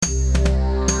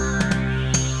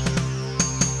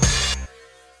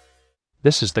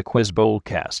This is the Quizbowl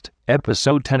cast,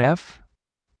 episode 10F.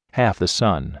 Half the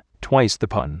sun, twice the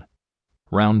pun.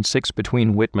 Round 6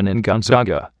 between Whitman and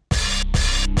Gonzaga.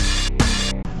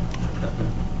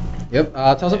 Yep,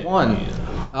 toss-up 1.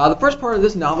 The first part of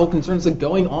this novel concerns the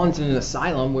going-ons in an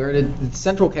asylum where the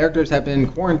central characters have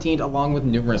been quarantined along with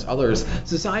numerous others.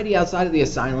 Society outside of the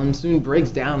asylum soon breaks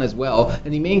down as well,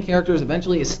 and the main characters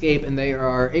eventually escape and they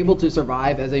are able to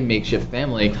survive as a makeshift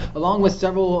family. Along with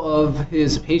several of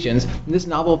his patients, this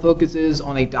novel focuses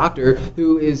on a doctor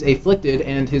who is afflicted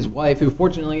and his wife, who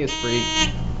fortunately is free.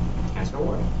 Answer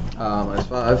what?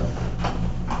 -5.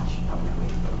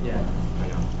 Yeah.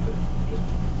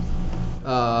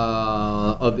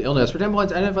 Of the illness. For 10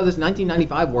 points, identify this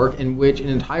 1995 work in which an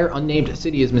entire unnamed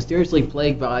city is mysteriously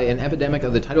plagued by an epidemic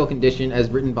of the title condition as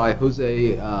written by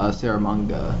Jose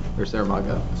Saramago.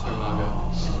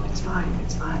 It's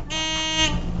fine.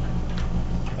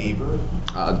 Fever?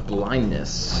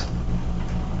 Blindness.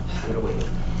 Wait.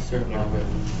 I'm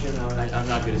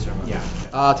not good at Saramago. Yeah.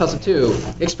 Toss-up 2.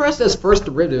 Expressed as first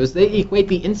derivatives, they equate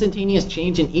the instantaneous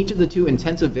change in each of the two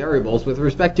intensive variables with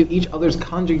respect to each other's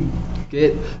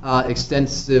conjugate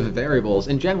extensive variables.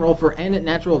 In general, for n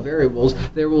natural variables,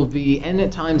 there will be n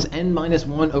times n minus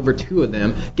 1 over 2 of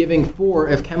them, giving 4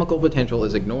 if chemical potential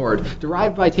is ignored.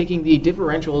 Derived by taking the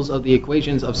differentials of the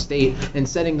equations of state and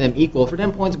setting them equal. For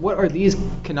 10 points, what are these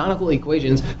canonical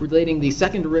equations relating the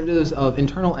second derivatives of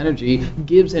internal energy,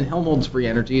 Gibbs and Helmholtz free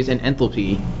energies, and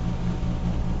enthalpy?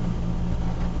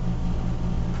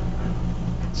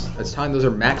 It's time those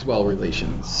are Maxwell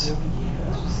relations.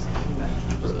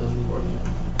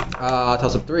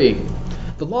 Toss-up 3.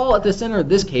 The law at the center of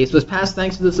this case was passed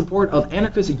thanks to the support of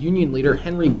anarchist union leader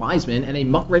Henry Wiseman and a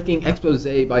muckraking expose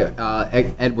by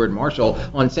Edward Marshall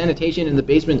on sanitation in the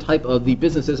basement type of the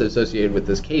businesses associated with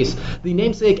this case. The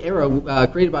namesake era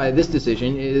created by this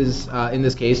decision is, in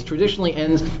this case, traditionally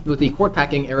ends with the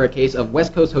court-packing era case of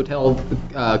West Coast Hotel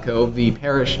Co. v.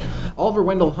 Parrish. Oliver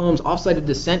Wendell Holmes off-cited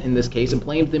dissent in this case and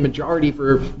blamed the majority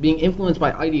for being influenced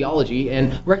by ideology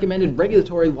and recommended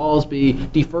regulatory laws be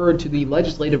deferred to the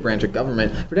legislative branch of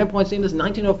government. For 10 points, name this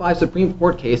 1905 Supreme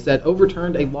Court case that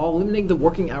overturned a law limiting the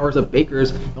working hours of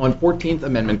bakers on 14th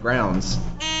Amendment grounds.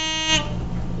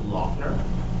 Lochner?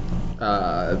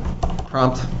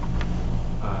 Prompt.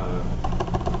 I'm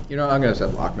going to say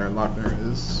Lochner. Lochner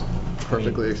is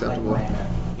perfectly acceptable.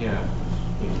 Yeah.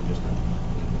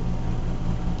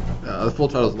 The full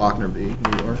title is Lochner v.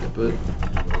 New York, but...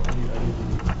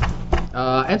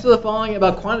 answer the following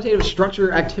about quantitative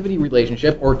structure-activity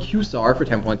relationship, or QSAR, for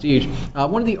 10 points each.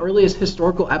 One of the earliest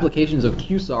historical applications of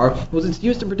QSAR was its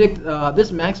use to predict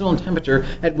this maximum temperature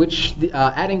at which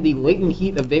adding the latent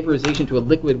heat of vaporization to a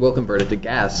liquid will convert it to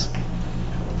gas.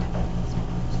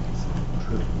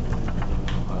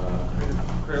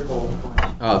 Critical.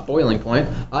 Boiling point.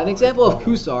 An example of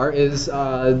QSAR is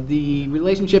the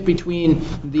relationship between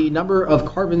the number of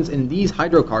carbons in these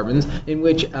hydrocarbons in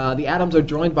which the atoms are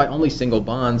joined by only single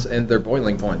bonds and their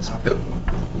boiling points.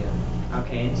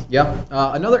 Alkanes? Yep.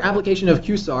 Another application of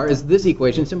QSAR is this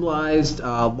equation symbolized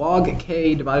log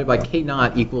K divided by K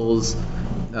naught equals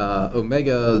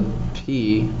omega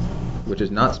P, which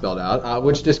is not spelled out,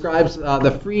 which describes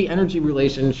the free energy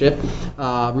relationship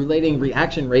relating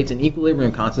reaction rates and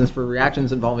equilibrium constants for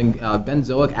reactions involving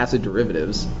benzoic acid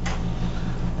derivatives.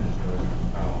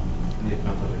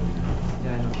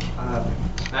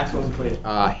 Maxwell's equation.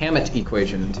 Hammett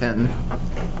equation 10.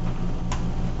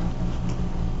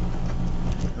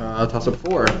 Toss-up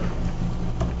 4.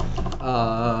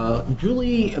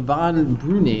 Julie von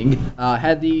Breuning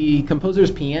had the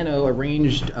composer's piano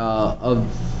arrangement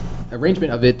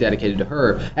of it dedicated to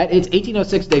her. At its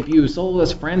 1806 debut,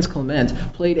 soloist Franz Clement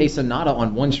played a sonata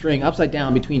on one string upside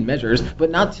down between measures, but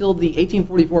not till the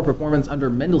 1844 performance under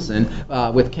Mendelssohn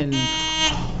with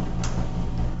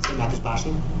Sonatas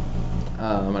Passion?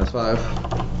 -5.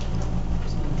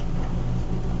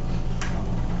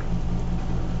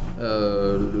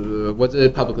 Was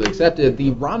it publicly accepted?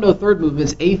 The Rondo third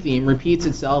movement's A theme repeats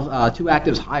itself 2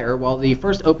 octaves higher, while the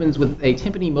first opens with a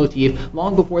timpani motif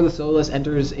long before the soloist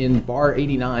enters in bar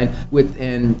 89 with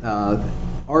an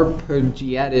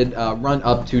arpeggiated run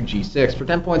up to G6. For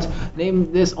 10 points,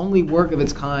 name this only work of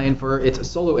its kind for its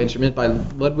solo instrument by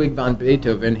Ludwig van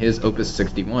Beethoven, his Opus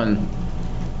 61.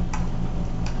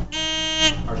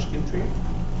 Architecture?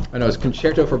 I know, it's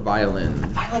Concerto for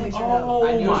Violin. Oh,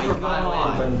 I knew it for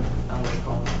violin,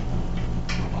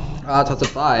 but Toss-up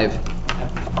 5.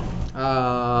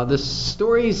 This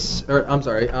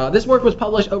work was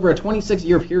published over a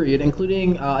 26-year period,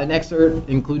 including an excerpt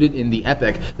included in the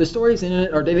epic. The stories in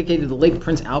it are dedicated to the late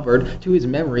Prince Albert, to his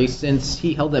memory, since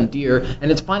he held them dear,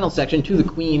 and its final section, To the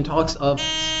Queen, talks of...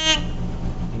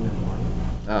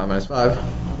 -5.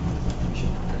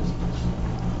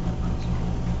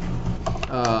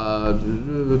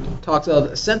 Talks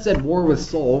of sense at war with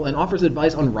soul and offers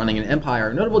advice on running an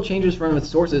empire. Notable changes from its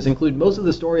sources include most of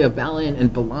the story of Balan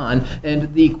and Balan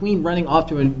and the queen running off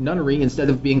to a nunnery instead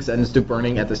of being sentenced to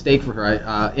burning at the stake for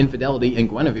her infidelity in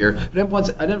Guinevere.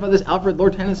 But identify this Alfred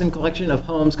Lord Tennyson collection of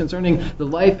poems concerning the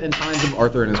life and times of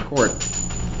Arthur and his court.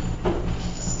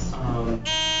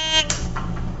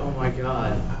 Oh my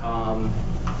god.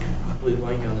 Completely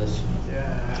blanking on this.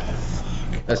 Yeah.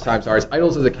 That's time, sorry. It's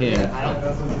Idols of the King.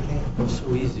 It's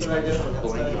so easy.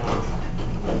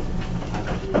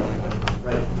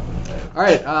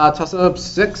 Alright, toss-up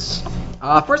 6.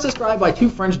 First described by two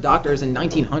French doctors in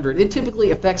 1900, it typically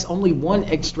affects only one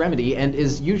extremity and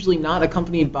is usually not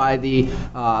accompanied by the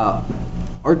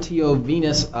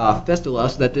arteriovenous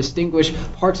fistulas that distinguish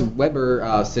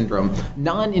Parkes-Weber syndrome.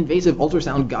 Non-invasive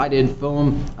ultrasound-guided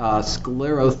foam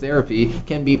sclerotherapy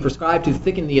can be prescribed to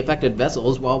thicken the affected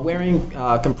vessels, while wearing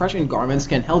compression garments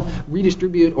can help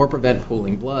redistribute or prevent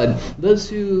pooling blood. Those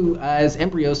who, as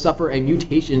embryos, suffer a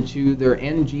mutation to their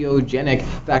angiogenic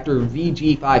factor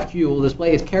VG5Q will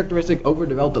display its characteristic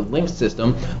overdeveloped lymph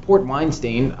system, port wine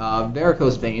stain,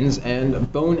 varicose veins,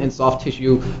 and bone and soft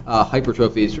tissue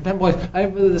hypertrophies. For 10 points, I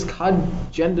have this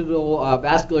congenital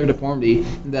vascular deformity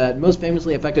that most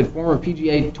famously affected former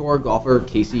PGA Tour golfer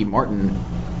Casey Martin.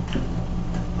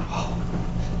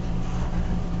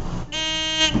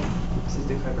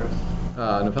 Cystic fibrosis.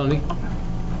 No penalty.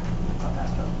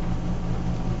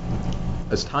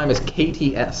 As time as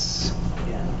KTS.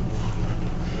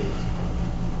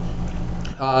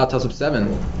 Toss-up 7.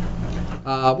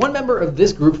 One member of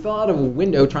this group fell out of a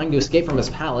window trying to escape from his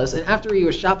palace, and after he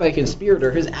was shot by a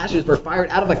conspirator, his ashes were fired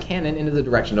out of a cannon into the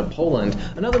direction of Poland.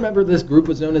 Another member of this group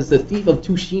was known as the Thief of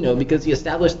Tuscino because he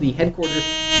established the headquarters...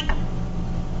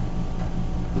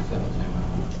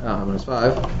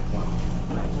 -5.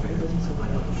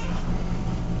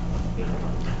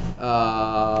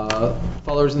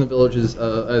 Followers in the village of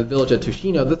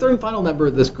Tuscino. The third and final member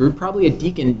of this group, probably a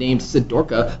deacon named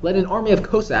Sidorka, led an army of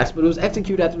Cossacks, but was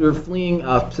executed after fleeing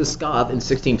Pskov in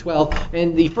 1612,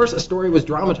 and the first story was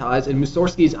dramatized in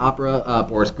Mussorgsky's opera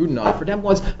Boris Godunov. For 10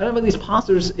 points, another of these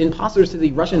imposters to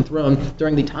the Russian throne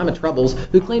during the time of troubles,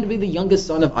 who claimed to be the youngest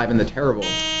son of Ivan the Terrible.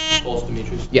 False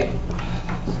Demetrius. Yeah.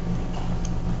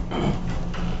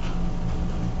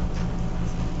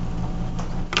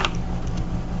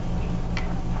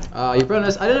 Your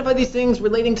bonus, identify these things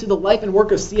relating to the life and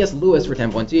work of C.S. Lewis for 10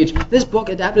 points each. This book,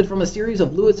 adapted from a series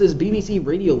of Lewis's BBC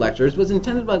radio lectures, was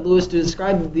intended by Lewis to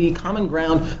describe the common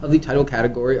ground of the title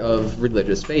category of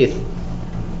religious faith.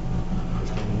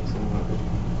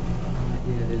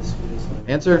 Yeah, it is.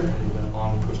 Answer?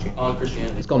 On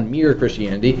Christianity. It's called Mere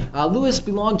Christianity. Lewis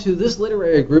belonged to this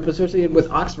literary group associated with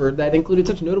Oxford that included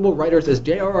such notable writers as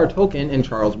J.R.R. Tolkien and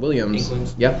Charles Williams.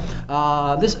 England.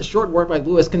 Yep. This short work by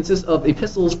Lewis consists of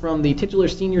epistles from the titular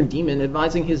senior demon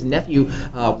advising his nephew,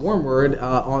 Wormwood,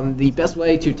 on the best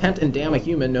way to tempt and damn a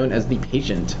human known as the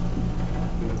Patient.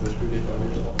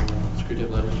 Screwtape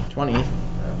letters. 20.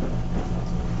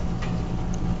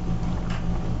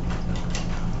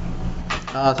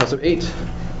 Toss-up 8.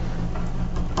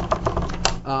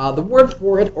 The word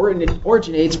for it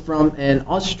originates from an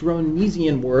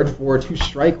Austronesian word for to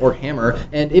strike or hammer,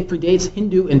 and it predates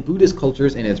Hindu and Buddhist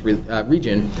cultures in its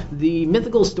region. The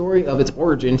mythical story of its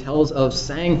origin tells of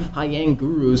Sanghyang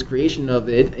Guru's creation of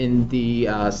it in the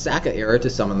Saka era to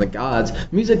summon the gods.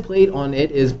 Music played on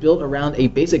it is built around a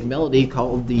basic melody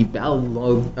called the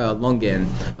Balongan.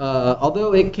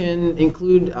 Although it can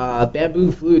include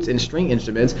bamboo flutes and string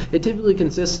instruments, it typically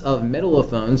consists of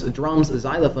metallophones, drums,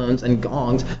 xylophones, and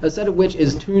gongs, a set of which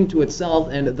is tuned to itself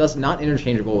and thus not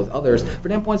interchangeable with others. For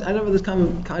 10 points, I know this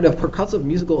kind of percussive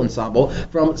musical ensemble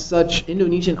from such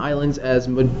Indonesian islands as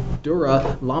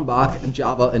Madura, Lombok,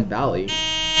 Java, and Bali.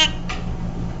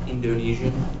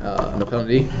 Indonesian. No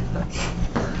penalty.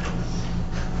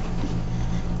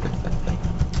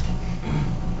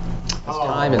 This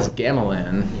time is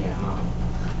gamelan.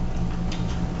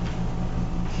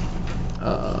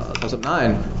 Toss-up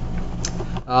 9.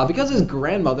 Because his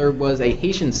grandmother was a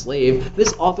Haitian slave,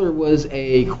 this author was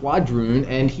a quadroon,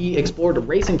 and he explored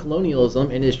race and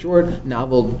colonialism in his short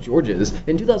novel Georges.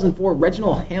 In 2004,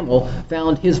 Reginald Hamel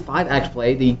found his 5-act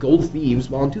play, The Gold Thieves,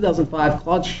 while in 2005,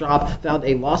 Claude Schaap found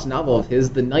a lost novel of his,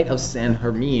 The Night of Saint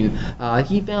Hermine.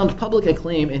 He found public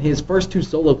acclaim in his first 2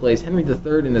 solo plays, Henry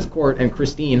III in His Court and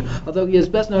Christine, although he is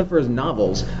best known for his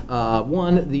novels.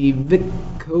 One, The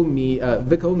Vicomte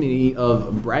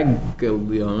of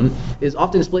Bragelonne, is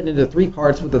often split into 3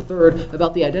 parts, with the third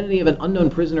about the identity of an unknown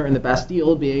prisoner in the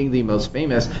Bastille being the most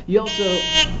famous. He also...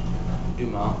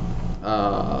 Dumas.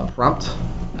 Prompt.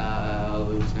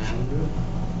 Alexander.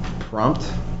 Prompt.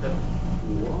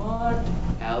 What?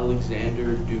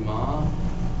 Alexander Dumas?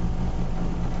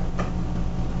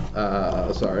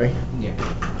 Sorry. Yeah.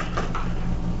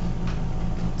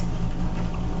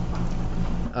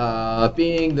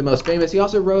 Being the most famous. He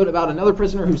also wrote about another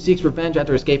prisoner who seeks revenge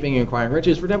after escaping and acquiring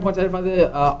riches. For 10 points, identify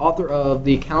the author of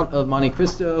The Count of Monte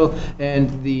Cristo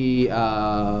and the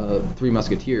Three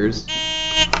Musketeers.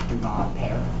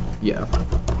 Pear. Yeah.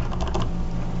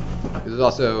 This is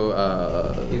also...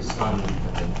 His son.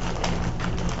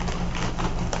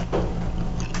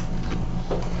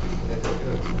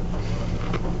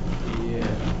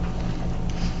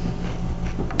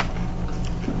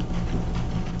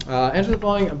 Answer the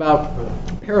following about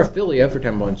paraphilia for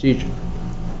 10 points each.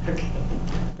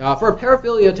 For a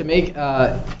paraphilia to make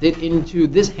it into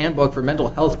this handbook for mental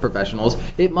health professionals,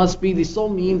 it must be the sole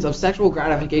means of sexual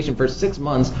gratification for 6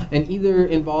 months and either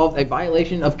involve a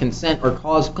violation of consent or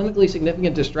cause clinically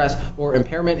significant distress or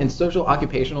impairment in social,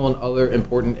 occupational, and other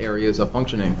important areas of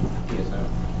functioning. DSM.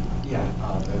 Yeah,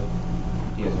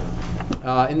 the DSM.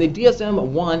 In the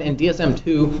DSM-1 and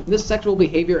DSM-2, this sexual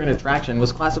behavior and attraction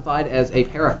was classified as a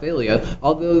paraphilia,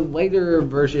 although the later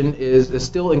version is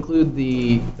still include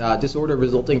the disorder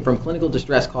resulting from clinical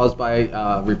distress caused by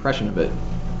repression of it.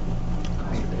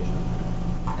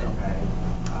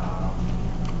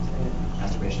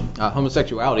 Masturbation.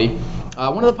 Homosexuality.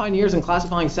 One of the pioneers in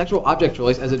classifying sexual object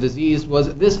choice as a disease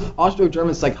was this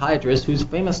Austro-German psychiatrist whose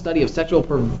famous study of sexual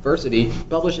perversity,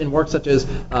 published in works such as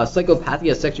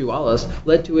Psychopathia Sexualis,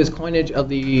 led to his coinage of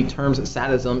the terms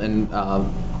sadism and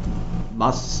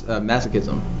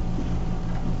masochism.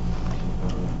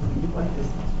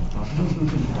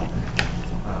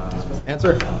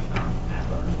 Answer?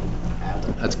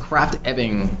 That's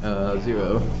Kraft-Ebing,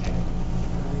 0.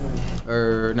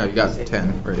 Or, no, you got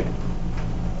 10, right?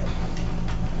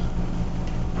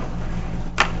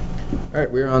 Alright,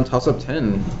 we're on toss-up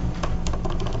 10.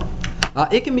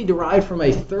 It can be derived from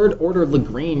a third-order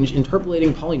Lagrange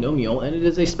interpolating polynomial, and it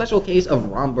is a special case of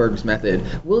Romberg's method.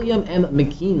 William M.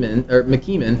 McKeeman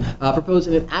proposed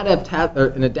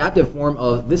an adaptive form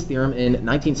of this theorem in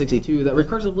 1962 that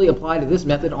recursively applied this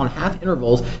method on half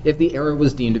intervals if the error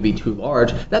was deemed to be too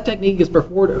large. That technique is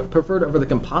preferred over the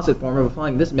composite form of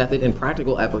applying this method in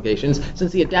practical applications,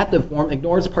 since the adaptive form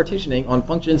ignores partitioning on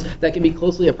functions that can be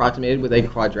closely approximated with a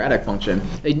quadratic function.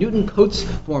 A Newton-Cotes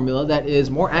formula that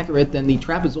is more accurate than the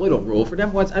trapezoidal rule. For 10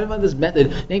 points, identify this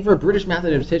method named for a British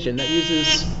mathematician that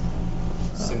uses...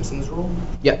 Simpson's rule?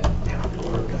 Yep.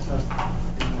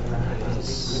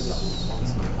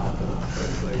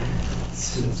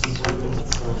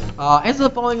 Answer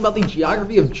the following about the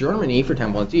geography of Germany for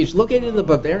 10 points each. Located in the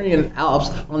Bavarian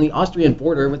Alps on the Austrian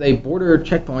border with a border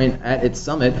checkpoint at its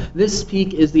summit, this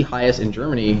peak is the highest in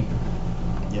Germany.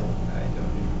 Yep.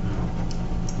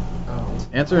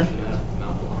 Answer?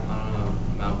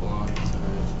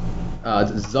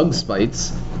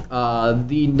 Zugspitze.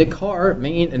 The Neckar,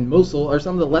 Main, and Mosel are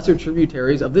some of the lesser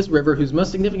tributaries of this river, whose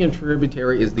most significant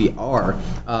tributary is the Ahr.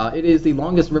 It is the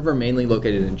longest river mainly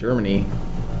located in Germany.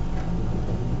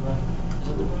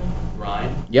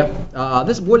 Rhine? Yep.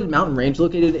 This wooded mountain range,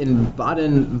 located in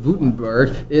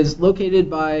Baden-Württemberg, is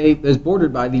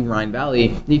bordered by the Rhine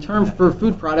Valley. The term for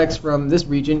food products from this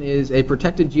region is a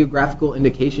protected geographical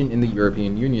indication in the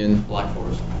European Union. Black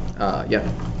Forest? Yep.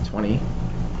 20.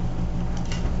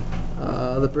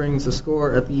 That brings the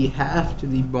score at the half to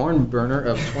the barn burner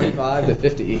of 25 to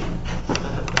 50.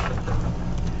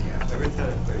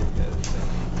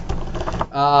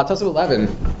 Toss of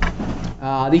 11.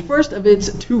 The first of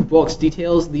its 2 books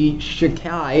details the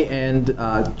Shikai and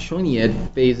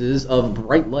Choniad phases of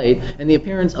bright light and the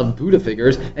appearance of Buddha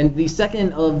figures, and the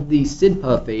second of the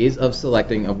Sidpa phase of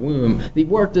selecting a womb. The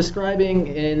work describing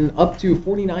an up to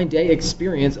 49-day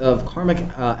experience of karmic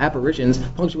apparitions,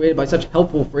 punctuated by such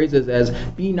helpful phrases as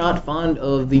 "be not fond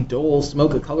of the dull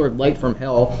smoke-colored light from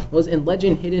hell," was in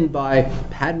legend hidden by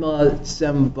Padma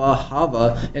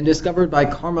Sambhava and discovered by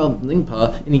Karma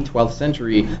Lingpa in the 12th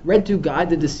century. Read to guide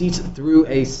the deceased through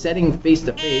a setting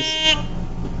face-to-face.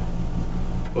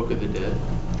 Book of the Dead.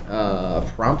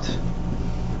 Prompt?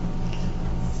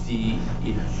 The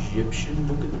Egyptian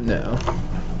Book of the Dead. No.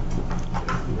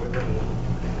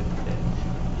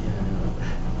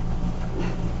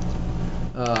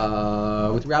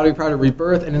 With Rowdy Proud of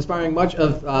Rebirth and inspiring much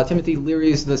of Timothy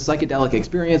Leary's The Psychedelic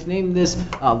Experience, named this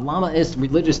Lamaist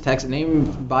religious text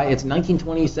named by its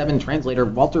 1927 translator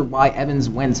Walter Y. Evans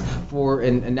Wentz for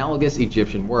an analogous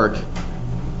Egyptian work.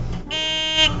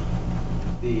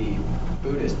 The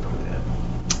Buddhist Book of the Dead.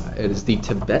 It is the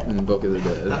Tibetan Book of the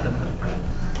Dead.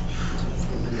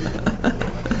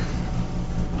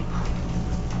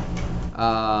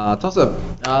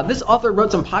 Toss-up. This author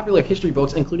wrote some popular history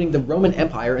books, including the Roman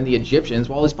Empire and the Egyptians,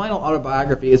 while his final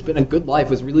autobiography, It's Been a Good Life,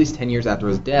 was released 10 years after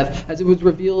his death, as it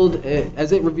revealed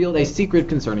a secret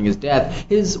concerning his death.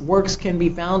 His works can be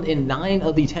found in 9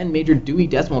 of the 10 major Dewey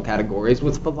Decimal categories,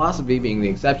 with philosophy being the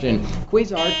exception.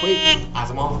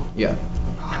 Asimov? Yeah.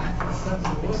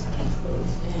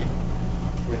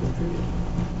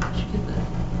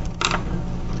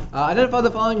 Identify the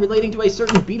following relating to a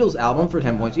certain Beatles album for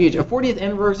 10 points each. A 40th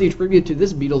anniversary tribute to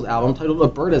this Beatles album, titled A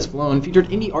Bird Has Flown, featured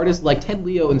indie artists like Ted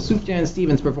Leo and Sufjan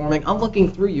Stevens performing I'm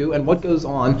Looking Through You and What Goes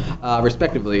On,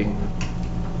 respectively.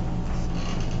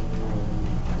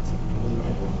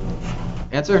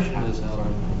 Answer? Sgt.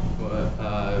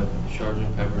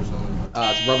 Pepper's Lonely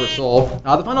Hearts. It's Rubber Soul.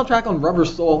 The final track on Rubber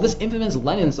Soul, this infamous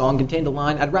Lennon song, contained the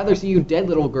line, I'd rather see you dead,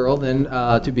 little girl, than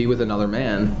to be with another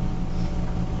man.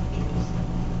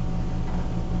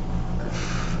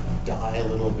 Die,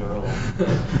 little girl.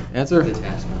 Answer? The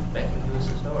Taskmaster. Back into the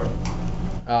store.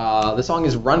 The song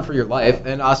is Run For Your Life,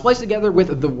 and spliced together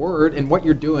with The Word and What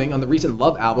You're Doing on the recent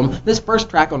Love album, this first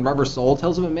track on Rubber Soul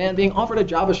tells of a man being offered a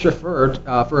job as chauffeur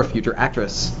for a future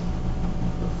actress.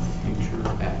 Future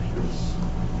actress.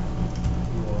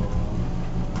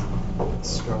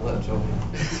 Scarlett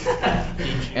Johansson.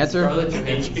 Answer? Scarlett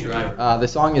Johansson driver. The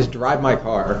song is Drive My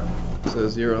Car. So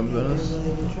 0 on bonus.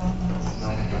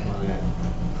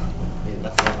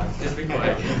 Just be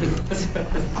quiet.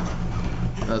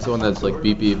 That's the one that's like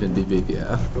beep beep and beep beep,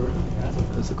 yeah.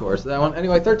 That's the chorus. That one.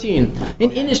 Anyway, 13.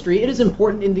 In industry, it is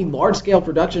important in the large-scale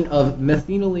production of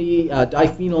methanol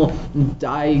diphenyl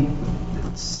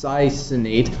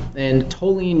dicycyanate and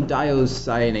toluene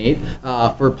diocyanate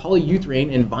for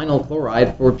polyurethane and vinyl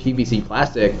chloride for PVC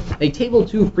plastic. A table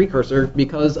 2 precursor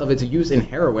because of its use in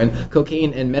heroin,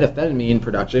 cocaine, and methamphetamine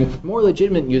production. More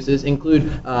legitimate uses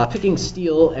include picking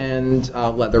steel and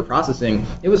leather processing.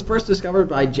 It was first discovered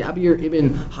by Jabir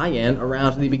ibn Hayyan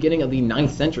around the beginning of the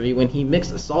 9th century when he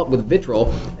mixed salt with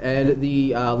vitriol, and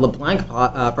the LeBlanc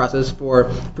process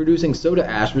for producing soda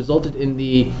ash resulted in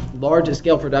the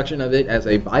large-scale production of it as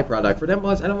a byproduct. For 10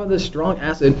 points, identify the strong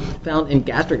acid found in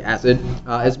gastric acid,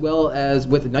 as well as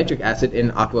with nitric acid in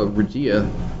aqua regia.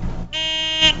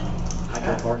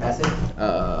 Hydrochloric acid.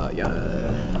 Yeah.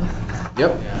 Yep.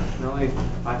 Yeah. There are only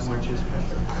 5 more choose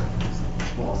pressure.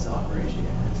 Well, cell operation.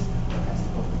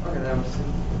 Okay, that was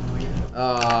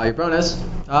Your bonus.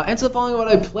 Answer the following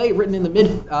about a play written in the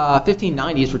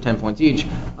mid-1590s for 10 points each.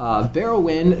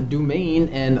 Barrowin, Dumaine,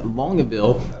 and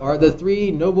Longaville are the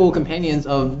 3 noble companions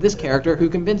of this character who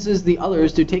convinces the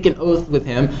others to take an oath with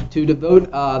him to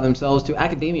devote themselves to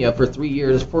academia for 3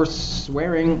 years,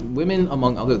 forswearing women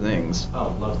among other things.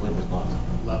 Oh, Love's Labor's Lost.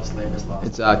 Love's Labor's Lost.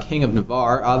 It's King of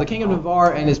Navarre. The King of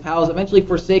Navarre and his pals eventually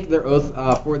forsake their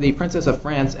oath for the Princess of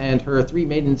France and her 3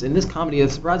 maidens in this comedy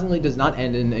that surprisingly does not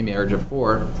end in a marriage of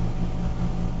 4.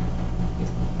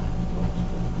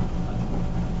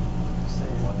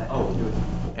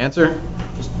 Answer?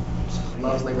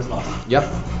 Love's Labor's Lost. Yep.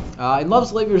 In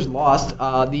Love's Labor's Lost,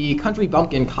 the country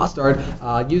bumpkin Costard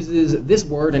uses this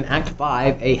word in Act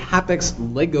 5, a hapax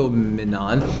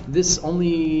legomenon. This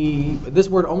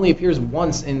word only appears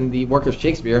once in the work of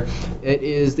Shakespeare. It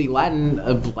is the Latin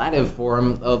ablative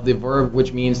form of the verb,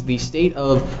 which means the state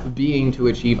of being to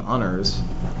achieve honors.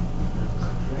 I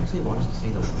actually watched the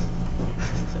scene of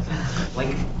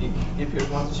like, if it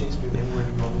wants to Shakespeare, maybe we're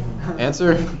going.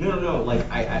 Answer? No. Like,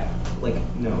 no.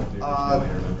 There's no way I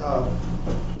remember.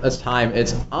 That's time.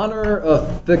 It's honor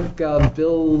of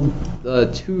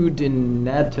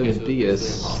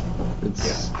tudinativius.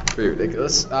 It's pretty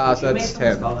ridiculous. So that's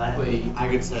 10. I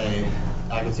could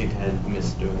see Ted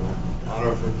misdoing it.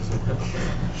 Honor for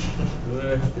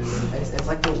It's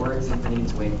like the words and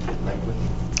things wait, like with.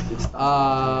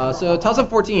 So toss-up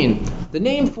 14. The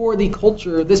name for the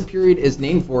culture this period is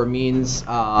named for means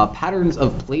patterns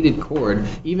of plaited cord,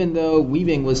 even though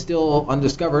weaving was still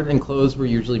undiscovered and clothes were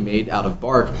usually made out of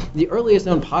bark. The earliest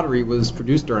known pottery was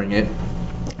produced during it.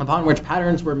 upon which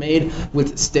patterns were made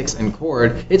with sticks and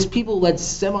cord. Its people led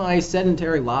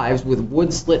semi-sedentary lives with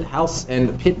wood-slit house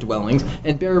and pit dwellings,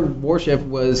 and bear worship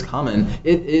was common.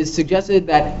 It is suggested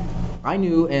that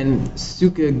Ainu and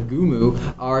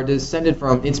Sukagumu are descended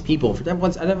from its people. For example,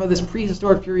 identify this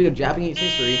prehistoric period of Japanese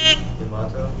history.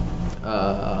 Yamato.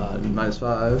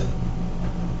 -5.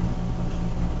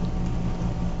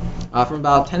 From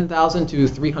about 10,000 to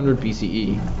 300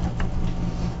 BCE.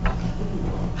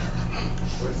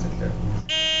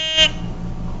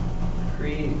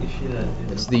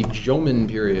 It's the Jomon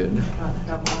period.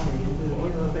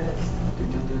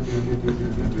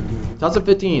 Toss up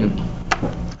 15.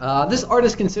 This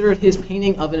artist considered his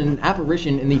painting of an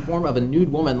apparition in the form of a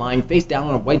nude woman lying face down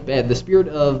on a white bed. The spirit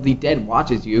of the dead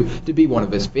watches you to be one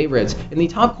of his favorites. In the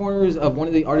top corners of one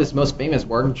of the artist's most famous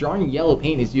work, jarring yellow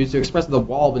paint is used to express the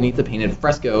wall beneath the painted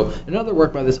fresco. In another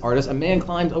work by this artist, a man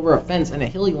climbs over a fence in a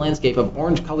hilly landscape of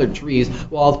orange-colored trees,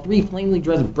 while three plainly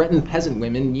dressed Breton peasant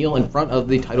women kneel in front of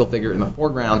the title figure in the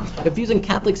foreground. If using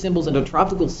Catholic symbols into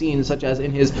tropical scenes, such as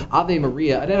in his Ave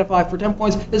Maria, identify for 10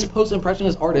 points this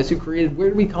post-impressionist artist who created Where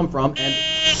Do We Come From and...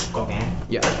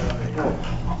 Yeah.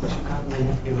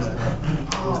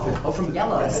 Oh, from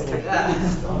Yellow. Yeah.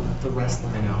 The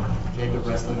wrestling. I know. The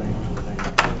wrestling.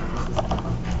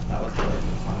 That was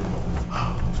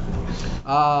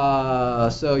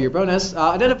So your bonus,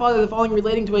 identify the following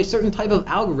relating to a certain type of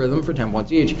algorithm for 10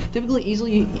 points each. Typically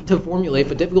easy to formulate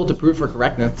but difficult to prove for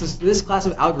correctness. This class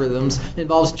of algorithms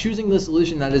involves choosing the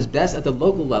solution that is best at the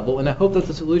local level in the hope that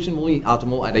the solution will be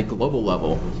optimal at a global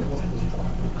level.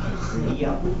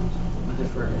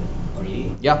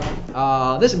 Yeah.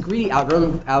 This greedy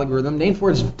algorithm, named for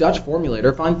its Dutch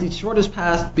formulator, finds the shortest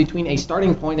path between a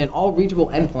starting point and all reachable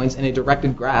endpoints in a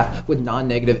directed graph with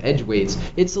non-negative edge weights.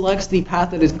 It selects the path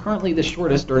that is currently the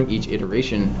shortest during each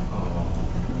iteration.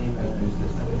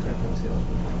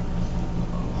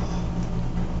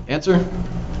 Answer?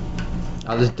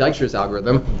 This Dijkstra's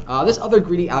algorithm. This other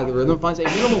greedy algorithm finds a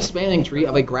minimal spanning tree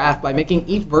of a graph by making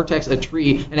each vertex a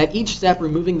tree and at each step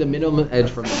removing the minimum edge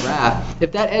from the graph.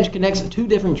 If that edge connects two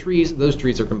different trees, those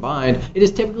trees are combined. It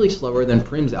is typically slower than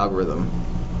Prim's algorithm.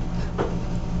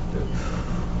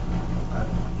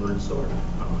 Word sword.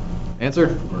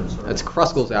 Answer? Word sword. That's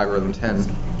Kruskal's algorithm, 10.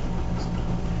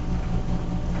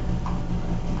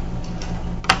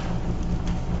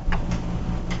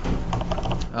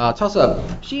 Toss up.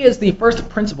 She is the first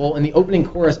principal in the opening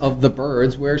chorus of The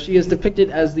Birds, where she is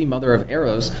depicted as the mother of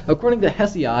Eros. According to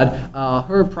Hesiod,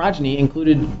 her progeny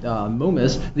included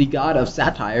Momus, the god of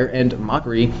satire and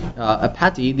mockery,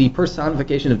 Apati, the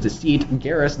personification of deceit,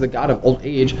 Garrus, the god of old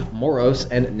age, Moros,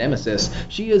 and Nemesis.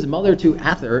 She is mother to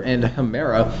Ather and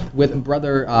Hemera, with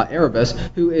brother Erebus,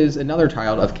 who is another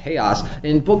child of chaos.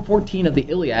 In Book 14 of the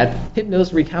Iliad,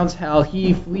 Hypnos recounts how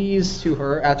he flees to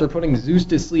her after putting Zeus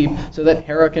to sleep so that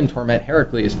Hera can torment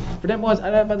Heracles. For 10 points,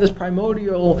 identify this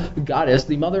primordial goddess,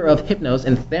 the mother of Hypnos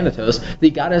and Thanatos, the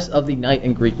goddess of the night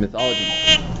in Greek mythology.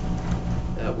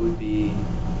 That would be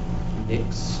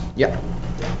Nyx. Yeah.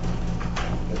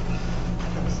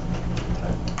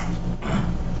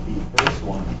 The first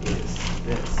one is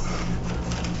this.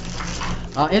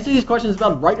 Answer these questions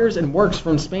about writers and works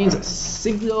from Spain's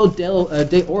Siglo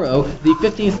de Oro, the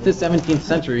 15th to 17th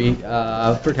century,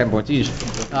 for 10 points each.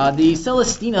 The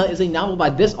Celestina is a novel by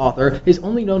this author, his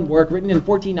only known work, written in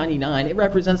 1499. It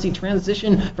represents the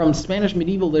transition from Spanish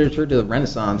medieval literature to the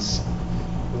Renaissance.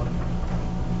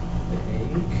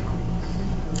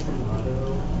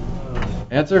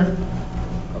 Answer?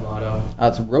 Amado.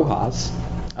 It's Rojas.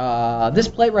 This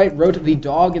playwright wrote The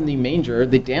Dog in the Manger,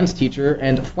 The Dance Teacher,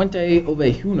 and Fuente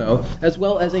Ovejuno, as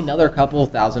well as another couple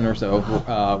thousand or so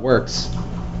works.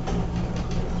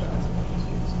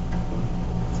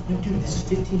 Dude, this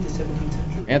is 15th to 17th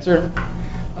century. Answer?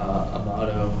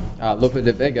 Amado. Lope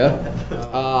de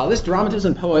Vega. This dramatist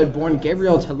and poet, born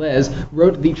Gabriel Tellez,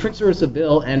 wrote The Trickster of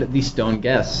Seville and The Stone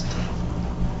Guest.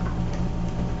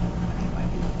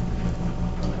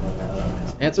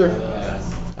 Answer?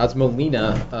 That's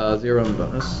Molina, 0 in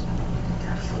bonus.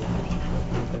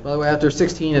 By the way, after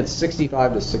 16, it's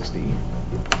 65 to 60.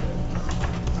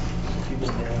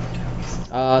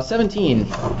 17.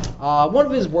 One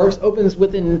of his works opens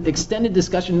with an extended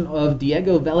discussion of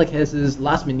Diego Velázquez's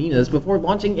Las Meninas before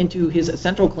launching into his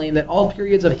central claim that all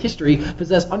periods of history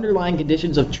possess underlying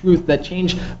conditions of truth that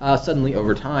change suddenly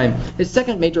over time. His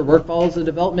second major work follows the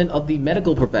development of the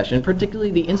medical profession,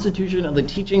 particularly the institution of the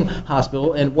teaching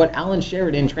hospital and what Alan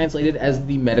Sheridan translated as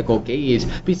the medical gaze.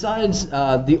 Besides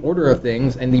The Order of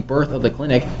Things and The Birth of the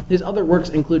Clinic, his other works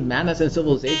include Madness and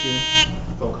Civilization.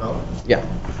 Foucault? Yeah.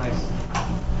 Nice.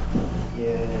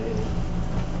 Yay.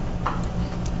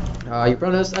 Your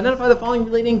bonus, identify the following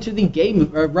relating to the gay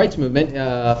rights movement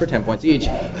for 10 points each.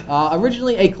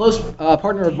 Originally a close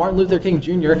partner of Martin Luther King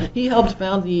Jr., he helped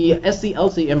found the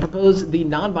SCLC and proposed the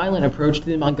nonviolent approach to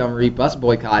the Montgomery bus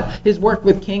boycott. His work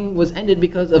with King was ended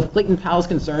because of Clayton Powell's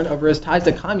concern over his ties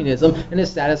to communism and his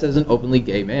status as an openly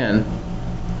gay man.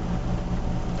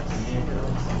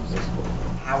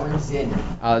 Howard Zinn.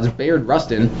 It's Bayard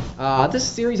Rustin. This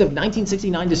series of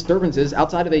 1969 disturbances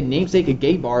outside of a namesake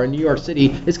gay bar in New York City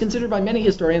is considered by many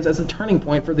historians as a turning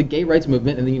point for the gay rights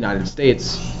movement in the United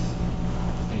States.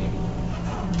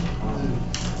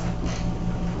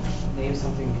 Name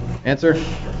something. Answer?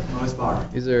 Noise bar.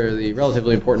 These are the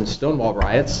relatively important Stonewall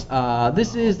riots.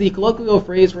 This is the colloquial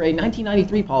phrase for a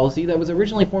 1993 policy that was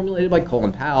originally formulated by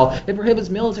Colin Powell. It prohibits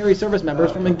military service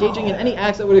members from engaging in any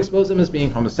acts that would expose them as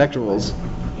being homosexuals.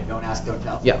 Yeah, don't ask, don't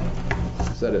tell. Yeah.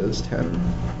 So that is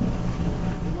 10.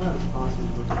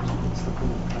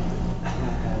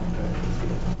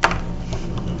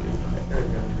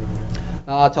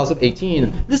 Toss-up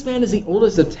 18. This man is the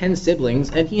oldest of 10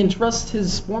 siblings, and he entrusts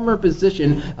his former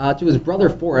position to his brother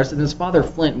Forrest and his father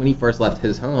Flint when he first left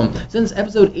his home. Since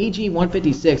episode AG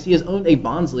 156, he has owned a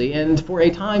Bonsly, and for a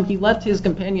time he left his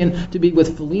companion to be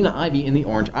with Felina Ivy in the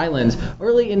Orange Islands.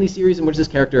 Early in the series in which this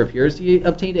character appears, he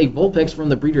obtained a Vulpix from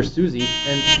the breeder Susie,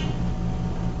 and...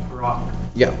 Rock.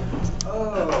 Yeah.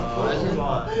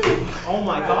 Oh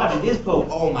my god, it is Pope.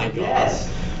 Oh my god. Yes.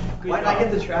 Why did I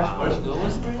get the trash question?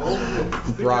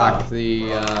 Brock,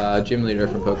 the gym leader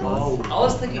from Pokemon. I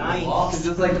was thinking lost.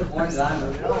 It's like the Orange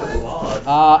Diamond.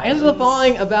 Answer the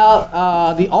following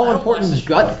about the all-important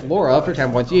gut flora for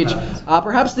 10 points each.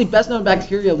 Perhaps the best-known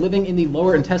bacteria living in the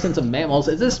lower intestines of mammals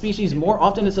is this species more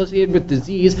often associated with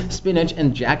disease, spinach,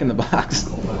 and jack-in-the-box.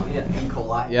 Yeah, E.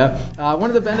 coli. Yeah. One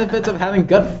of the benefits of having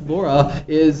gut flora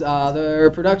is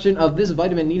the production of this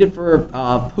vitamin needed for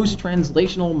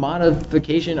post-translational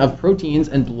modification of proteins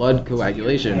and blood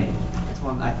coagulation. That's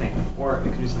one, I think. Or it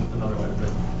could be another way, but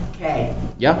K.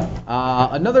 Yeah.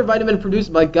 Another vitamin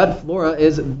produced by gut flora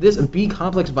is this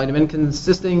B-complex vitamin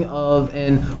consisting of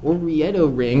an Orvieto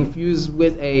ring fused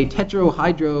with a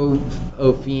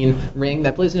tetrahydrophene ring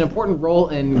that plays an important role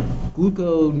in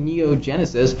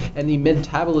gluconeogenesis and the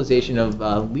metabolization of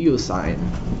leucine.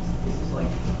 This is like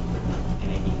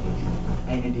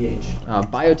NADH.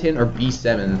 Biotin or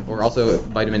B7, or also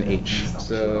vitamin H.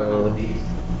 So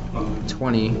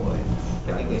 20. I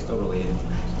think they still related.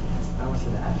 I was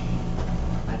an Ash.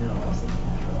 I don't know. I was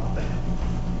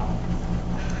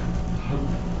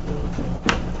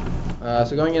thinking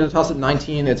So going into toss-up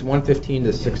 19, it's 115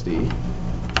 to 60.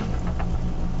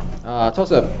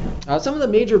 Toss-up. Some of the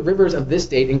major rivers of this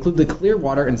state include the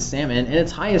Clearwater and Salmon, and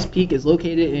its highest peak is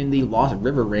located in the Lost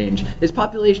River Range. Its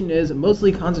population is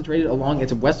mostly concentrated along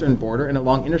its western border and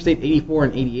along Interstate 84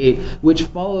 and 88, which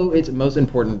follow its most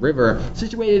important river.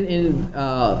 Situated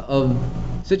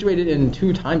in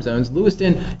two time zones,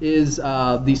 Lewiston is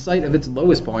the site of its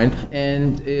lowest point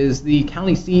and is the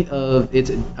county seat of its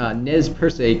Nez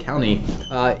Perce County.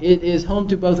 It is home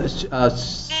to both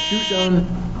Shoshone...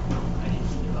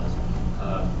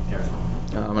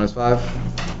 minus 5.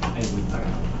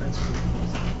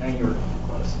 And you were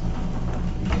close.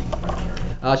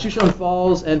 Shoshone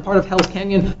Falls and part of Hell's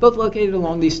Canyon, both located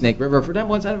along the Snake River. For 10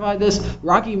 points, identify this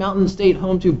Rocky Mountain State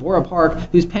home to Bora Park,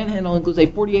 whose panhandle includes a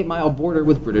 48-mile border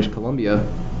with British Columbia.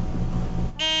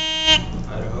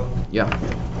 Idaho. Yeah. I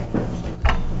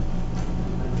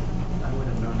would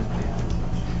have known if they asked.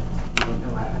 You don't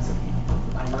know I was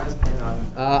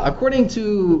According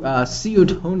to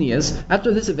Suetonius,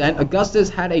 after this event, Augustus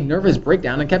had a nervous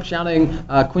breakdown and kept shouting,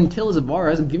 Quintilis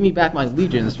Varus, give me back my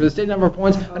legions. For the stated number of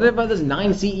points, identify this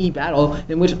 9 CE battle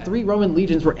in which 3 Roman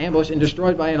legions were ambushed and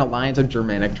destroyed by an alliance of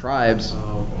Germanic tribes.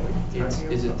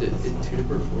 Is it the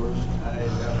Teutoburg Forest?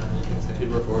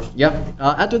 Teutoburg Forest? Yep.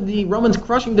 After the Romans'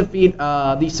 crushing defeat,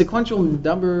 the sequential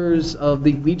numbers of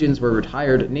the legions were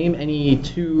retired. Name any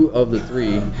 2 of the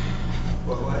 3.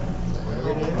 What?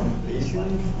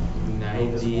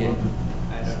 90 and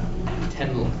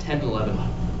 10, 11.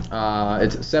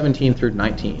 It's 17 through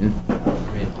 19.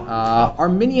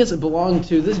 Arminius belonged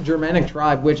to this Germanic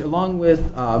tribe, which, along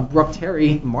with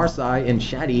Bructeri, Marsai, and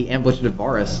Shadi, ambushed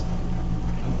Varus.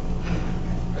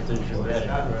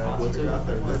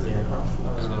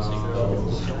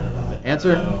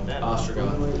 Answer?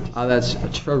 Ostrogoth. That's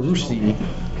Cherusi.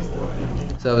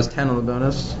 So it was 10 on the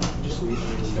bonus.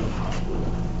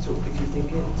 So if you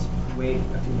think it's, wait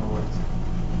a few more words.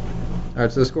 All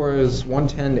right, so the score is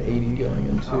 110 to 80 going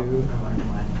into Never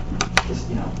mind. Just,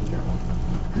 be careful.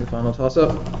 the final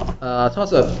toss-up.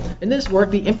 Toss-up. In this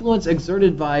work, the influence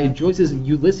exerted by Joyce's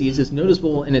Ulysses is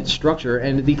noticeable in its structure,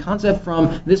 and the concept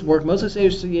from this work most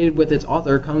associated with its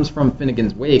author comes from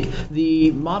Finnegan's Wake.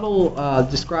 The model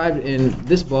described in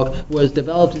this book was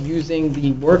developed using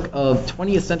the work of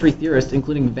 20th century theorists,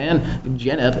 including Van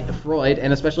Gennep, Freud,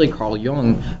 and especially Carl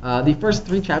Jung. The first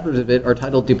 3 chapters of it are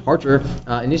titled Departure,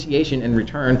 Initiation, and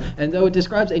Return, and though it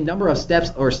describes a number of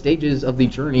steps or stages of the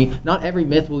journey, not every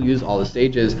myth will use all the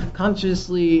stages.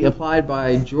 Consciously applied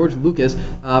by George Lucas,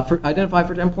 identified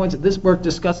for 10 points, this work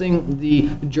discussing the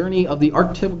journey of the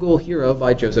archetypical hero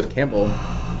by Joseph Campbell.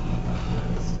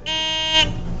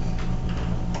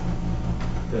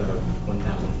 The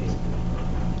 1,000 faces.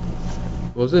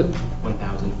 What was it?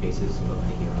 1,000 faces of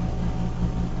the hero.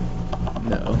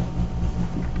 No.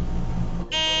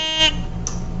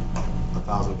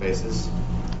 1,000 faces.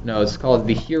 No, it's called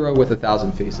The Hero with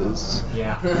 1,000 Faces.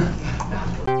 Yeah.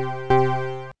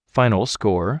 Final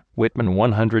score, Whitman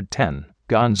 110,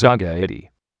 Gonzaga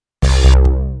 80.